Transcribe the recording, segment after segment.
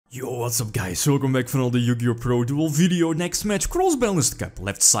Yo, what's up guys, welcome back for another Yu-Gi-Oh! Pro Duel video. Next match, Cross-Banlist Cup,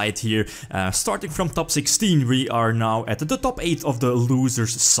 left side here. Starting from top 16, we are now at the top 8 of the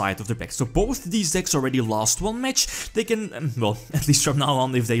losers side of the deck. So both these decks already lost one match. They can, well, at least from now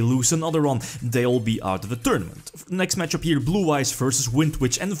on, if they lose another one, they'll be out of the tournament. Next matchup here, Blue Eyes versus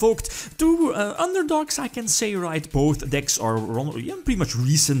Windwitch and Invoked. Two underdogs, I can say, right? Both decks are pretty much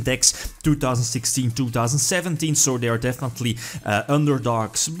recent decks, 2016, 2017, so they are definitely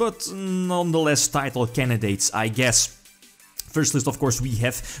underdogs. But nonetheless title candidates, I guess. First list, of course, we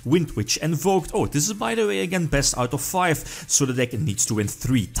have Windwitch and Invoked. Oh, this is, by the way, again, best out of 5, so the deck needs to win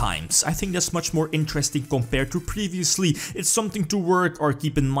 3 times. I think that's much more interesting compared to previously. It's something to work or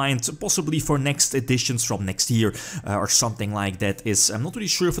keep in mind, possibly for next editions from next year, or something like that. I'm not really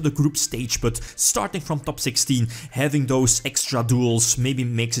sure for the group stage, but starting from top 16, having those extra duels maybe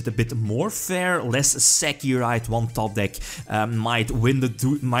makes it a bit more fair, less sacky, right? One top deck might win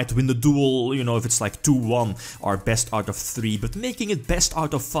the duel, you know, if it's like 2-1 or best out of 3. But making it best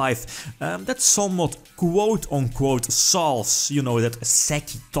out of 5, that somewhat quote-unquote solves, you know, that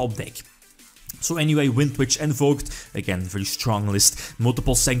sacky top deck. So anyway, Windwitch and Invoked, again, very strong list.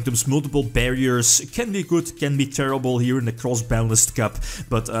 Multiple sanctums, multiple barriers, can be good, can be terrible here in the Cross-Banlist Cup.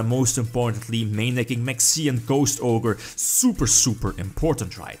 But most importantly, main decking Maxi and Ghost Ogre, super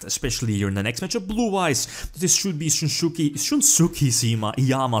important, right? Especially here in the next matchup, Blue Eyes. This should be Shunsuke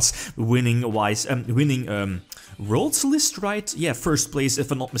Yama's winning Worlds list, right? Yeah, first place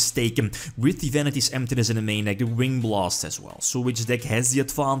if I'm not mistaken, with the Vanity's Emptiness in the main deck, the Wing Blast as well. So which deck has the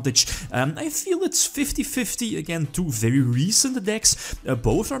advantage? I feel it's 50-50, again, two very recent decks.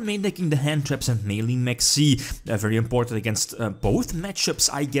 Both are main decking the Hand Traps and Mailing Maxi. Very important against both matchups,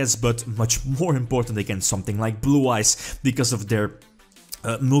 I guess, but much more important against something like Blue Eyes because of their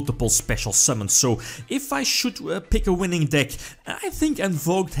multiple special summons. So if I should pick a winning deck, I think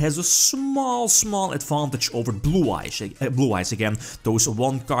Invoked has a small advantage over Blue Eyes. Blue Eyes again, those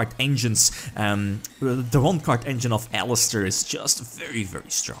one-card engines. The one-card engine of Alistair is just very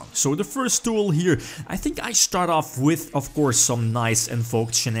strong. So the first duel here, I think I start off with, of course, some nice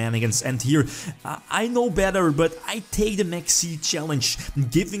Invoked shenanigans. And here, I know better, but I take the Maxi challenge,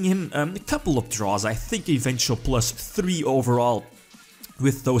 giving him a couple of draws. I think eventual +3 overall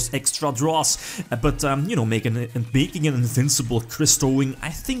with those extra draws, but you know, making an invincible Crystal Wing, I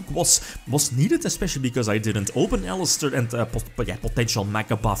think was needed, especially because I didn't open Alistair and potential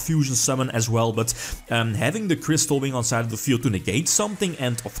Makaba fusion summon as well. But having the Crystal Wing on side of the field to negate something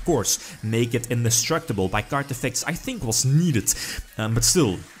and of course make it indestructible by card effects, I think was needed. But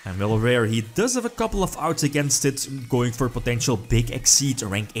still, I'm well aware he does have a couple of outs against it, going for potential big Exceed,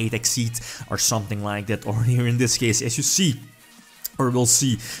 rank 8 Exceed or something like that, or here in this case, as you see, or we'll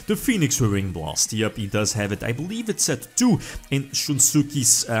see the Phoenix Wing Blast. Yep, he does have it. I believe it's at 2 in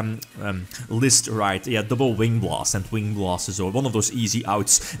Shunsuke's list, right? Yeah, double Wing Blast, and Wing Blast is one of those easy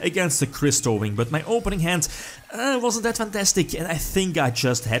outs against the Crystal Wing. But my opening hand wasn't that fantastic, and I think I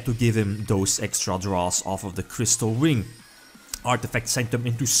just had to give him those extra draws off of the Crystal Wing. Artifact Sanctum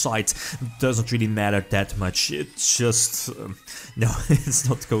into sight doesn't really matter that much. It's just no, it's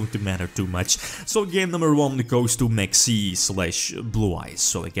not going to matter too much. So game number 1 goes to Maxi / Blue Eyes.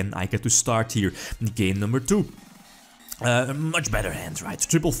 So again, I get to start here. Game number 2. Much better hand, right?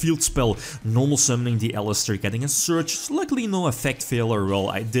 Triple field spell, normal summoning the Alistair, getting a Surge. Luckily no effect failure. Well,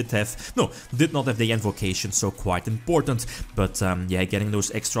 I did not have the invocation, so quite important. But yeah, getting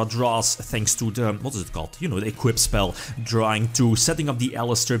those extra draws thanks to the, what is it called? You know, the equip spell, drawing 2, setting up the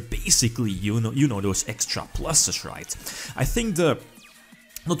Alistair. Basically, you know those extra pluses, right? I think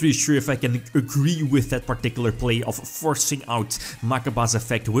not really sure if I can agree with that particular play of forcing out Makaba's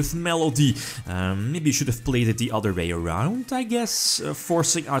effect with Melody. Maybe you should have played it the other way around, I guess.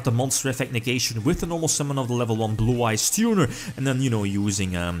 Forcing out the monster effect negation with the normal summon of the level 1 Blue Eyes Tuner, and then, you know,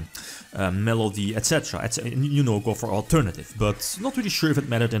 using Melody, etc. You know, go for alternative. But not really sure if it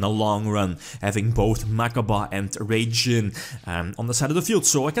mattered in the long run, having both Makaba and Ragin on the side of the field.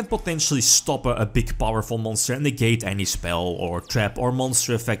 So I can potentially stop a big powerful monster and negate any spell or trap or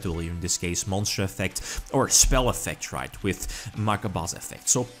monster effect, well, in this case monster effect or spell effect, right, with Makaba's effect.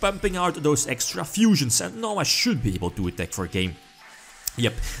 So pumping out those extra fusions, and now I should be able to attack for a game.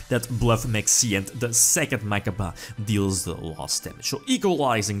 Yep, that bluff Maxi and the second Makaba deals the last damage. So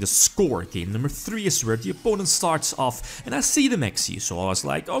equalizing the score. Game number 3 is where the opponent starts off, and I see the Maxi, so I was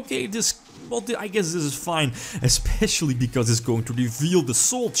like, okay, well, I guess this is fine, especially because it's going to reveal the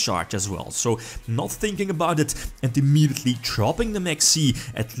soul charge as well. So not thinking about it and immediately dropping the Maxi,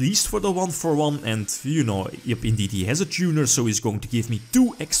 at least for the 1-for-1, and you know, yep, indeed he has a tuner, so he's going to give me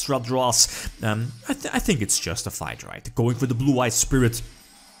 2 extra draws. I think it's justified, right? Going for the Blue Eyes Spirit.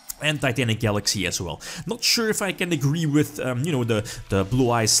 and Titanic Galaxy as well. Not sure if I can agree with, you know, the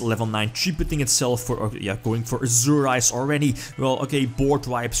Blue Eyes level 9 tripleting itself for, yeah, going for Azure Eyes already. Well, okay, board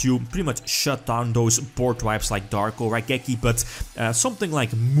wipes, you pretty much shut down those board wipes like Darko, Raigeki, but something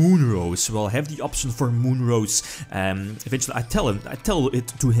like Moonrose, well, have the option for Moonrose. Eventually, I tell it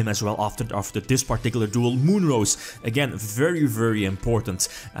to him as well after this particular duel. Moonrose, again, very, very important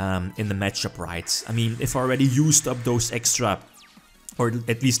in the matchup, right? I mean, if I already used up those extra, or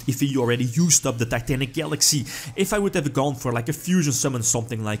at least if he already used up the Titanic Galaxy, if I would have gone for like a fusion summon,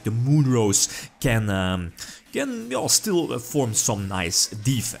 something like the Moonrose can well, still form some nice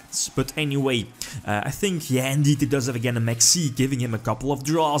defense. But anyway, I think, yeah, indeed, he does have again a Maxi, giving him a couple of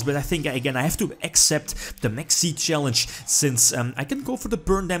draws, but I think, again, I have to accept the Maxi challenge, since I can go for the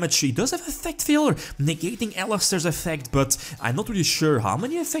burn damage. He does have effect failure, negating Alistair's effect, but I'm not really sure how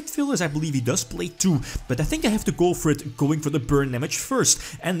many effect failures. I believe he does play 2, but I think I have to go for it, going for the burn damage first,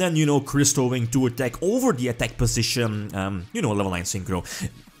 and then, you know, Crystal Wing to attack over the attack position, you know, level 9 synchro.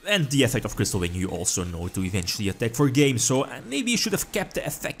 And the effect of Crystal Wing you also know to eventually attack for game, so maybe you should have kept the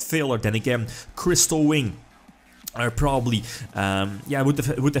effect failure. Then again, Crystal Wing probably, yeah,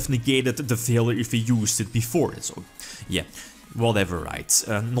 would have negated the failure if he used it before, so yeah. Whatever, right.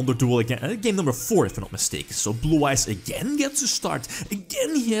 Another duel again, game number 4 if I'm not mistaken. So Blue Eyes again gets to start,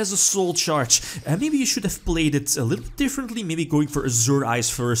 again he has a Soul Charge. Maybe you should have played it a little bit differently, maybe going for Azure Eyes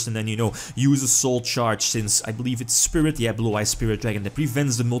first and then, you know, use a Soul Charge, since I believe it's Spirit, yeah, Blue Eyes Spirit Dragon, that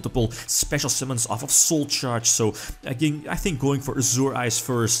prevents the multiple special summons off of Soul Charge. So again, I think going for Azure Eyes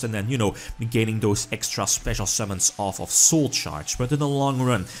first and then, you know, gaining those extra special summons off of Soul Charge. But in the long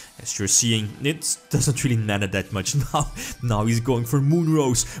run, as you're seeing, it doesn't really matter that much now. He's going for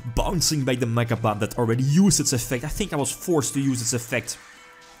Moonrose, bouncing back the Mega Bomb that already used its effect. I think I was forced to use its effect,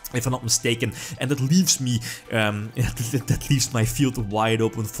 if I'm not mistaken, and that leaves me, that leaves my field wide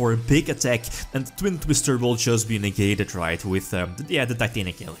open for a big attack, and Twin Twister will just be negated, right, with, yeah, the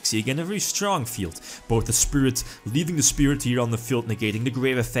Titanic Galaxy. Again, a very strong field. Both the Spirit, leaving the Spirit here on the field, negating the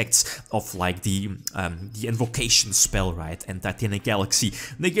grave effects of, like, the Invocation spell, right, and Titanic Galaxy,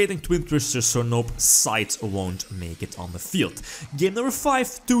 negating Twin Twister, so nope, Sight won't make it on the field. Game number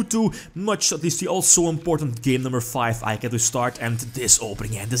 5, 2-2, much, at least the also important game number 5 I get to start, and this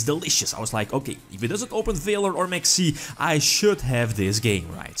opening hand is delicious. I was like, okay, if it doesn't open Valor or Maxi, I should have this game,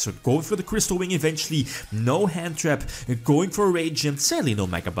 right? So going for the Crystal Wing eventually, no hand trap, going for Radiant, sadly no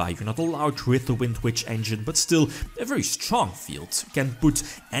Mega Buy, you're not allowed with the Windwitch engine, but still a very strong field. Can put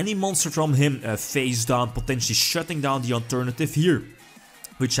any monster from him face down, potentially shutting down the alternative here,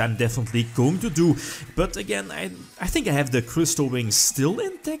 which I'm definitely going to do. But again, I think I have the Crystal Wing still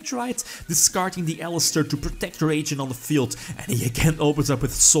intact, right? Discarding the Alistair to protect Raging on the field, and he again opens up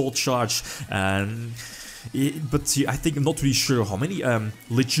with Soul Charge. But I think I'm not really sure how many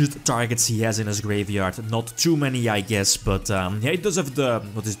legit targets he has in his graveyard. Not too many, I guess, but yeah, he does have the,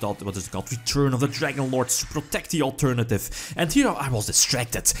 what is it called, Return of the Dragon Lords to protect the alternative. And here I was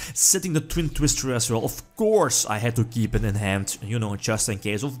distracted, setting the Twin Twister as well. Of course, I had to keep it in hand, you know, just in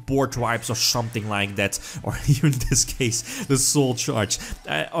case of board wipes or something like that, or here in this case, the Soul Charge.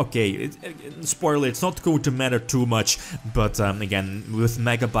 Okay, spoiler, it's not going to matter too much, but again, with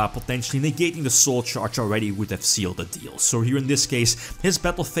Mega Bar potentially negating the Soul Charge already would have sealed the deal. So here in this case, his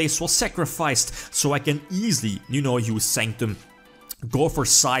battle phase was sacrificed, so I can easily, you know, use Sanctum, go for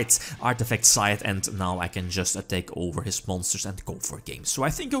Sight, Artifact Sight, and now I can just attack over his monsters and go for game. So I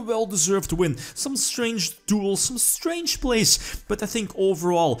think a well-deserved win. Some strange duels, some strange plays, but I think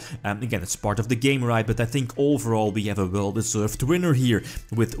overall, again, it's part of the game, right, but I think overall we have a well-deserved winner here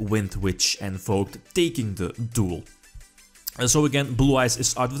with Windwitch and Invoked taking the duel. So again, Blue Eyes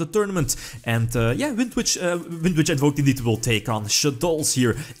is out of the tournament, and yeah, Windwitch and Invoked indeed will take on Shadows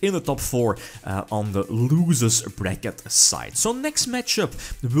here in the top 4 on the losers bracket side. So next matchup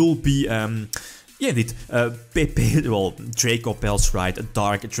will be yeah, indeed, well, Draco Pels, right,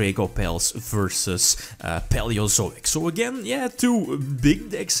 Dark Draco Pels versus Paleozoic. So again, yeah, 2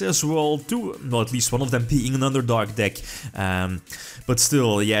 big decks as well, well, at least one of them being an underdog deck, but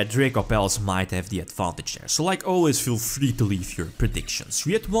still, yeah, Draco Pels might have the advantage there. So like always, feel free to leave your predictions.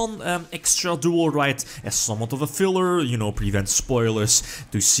 We had one extra duel, right, as somewhat of a filler, you know, prevent spoilers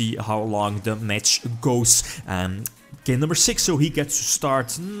to see how long the match goes. Game number 6, so he gets to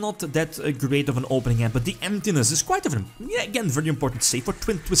start. Not that great of an opening hand, but the Emptiness is quite of an, yeah, again, very important save for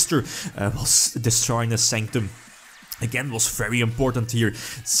Twin Twister, whilst destroying the Sanctum. again was very important here,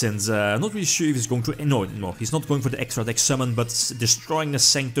 since not really sure if he's going to, no, he's not going for the extra deck summon, but destroying the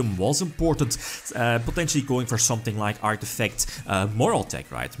Sanctum was important, potentially going for something like Artifact, Moral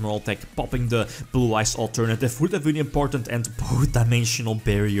Tech, right? Moral Tech popping the Blue Eyes alternative would have been important, and both Dimensional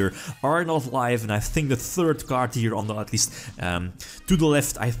Barrier are not live, and I think the third card here on the, at least to the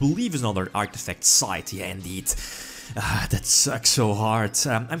left, I believe is another Artifact side, yeah indeed. That sucks so hard.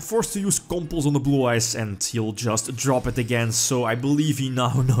 I'm forced to use Compulse on the Blue Eyes and he'll just drop it again, so I believe he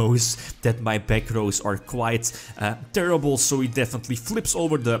now knows that my back rows are quite terrible, so he definitely flips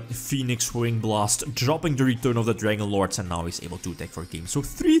over the Phoenix Wing Blast, dropping the Return of the Dragon Lords, and now he's able to attack for a game. So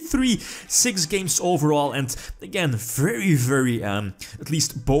 3-3, 6 games overall, and again, very, at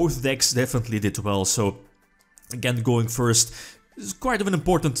least both decks definitely did well, so again, going first, it's quite of an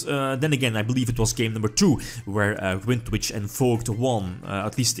important, then again, I believe it was game number 2, where Windwitch and Invoked won,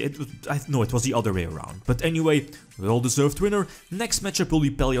 at least, no, it was the other way around. But anyway, well-deserved winner. Next matchup will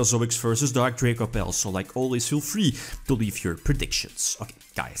be Paleozoics versus Dark Dracopel, so like always, feel free to leave your predictions. Okay,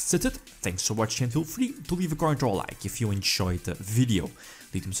 guys, that's it. Thanks for watching, and feel free to leave a comment or a like if you enjoyed the video.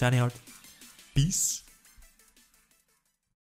 Lithium signing out. Peace.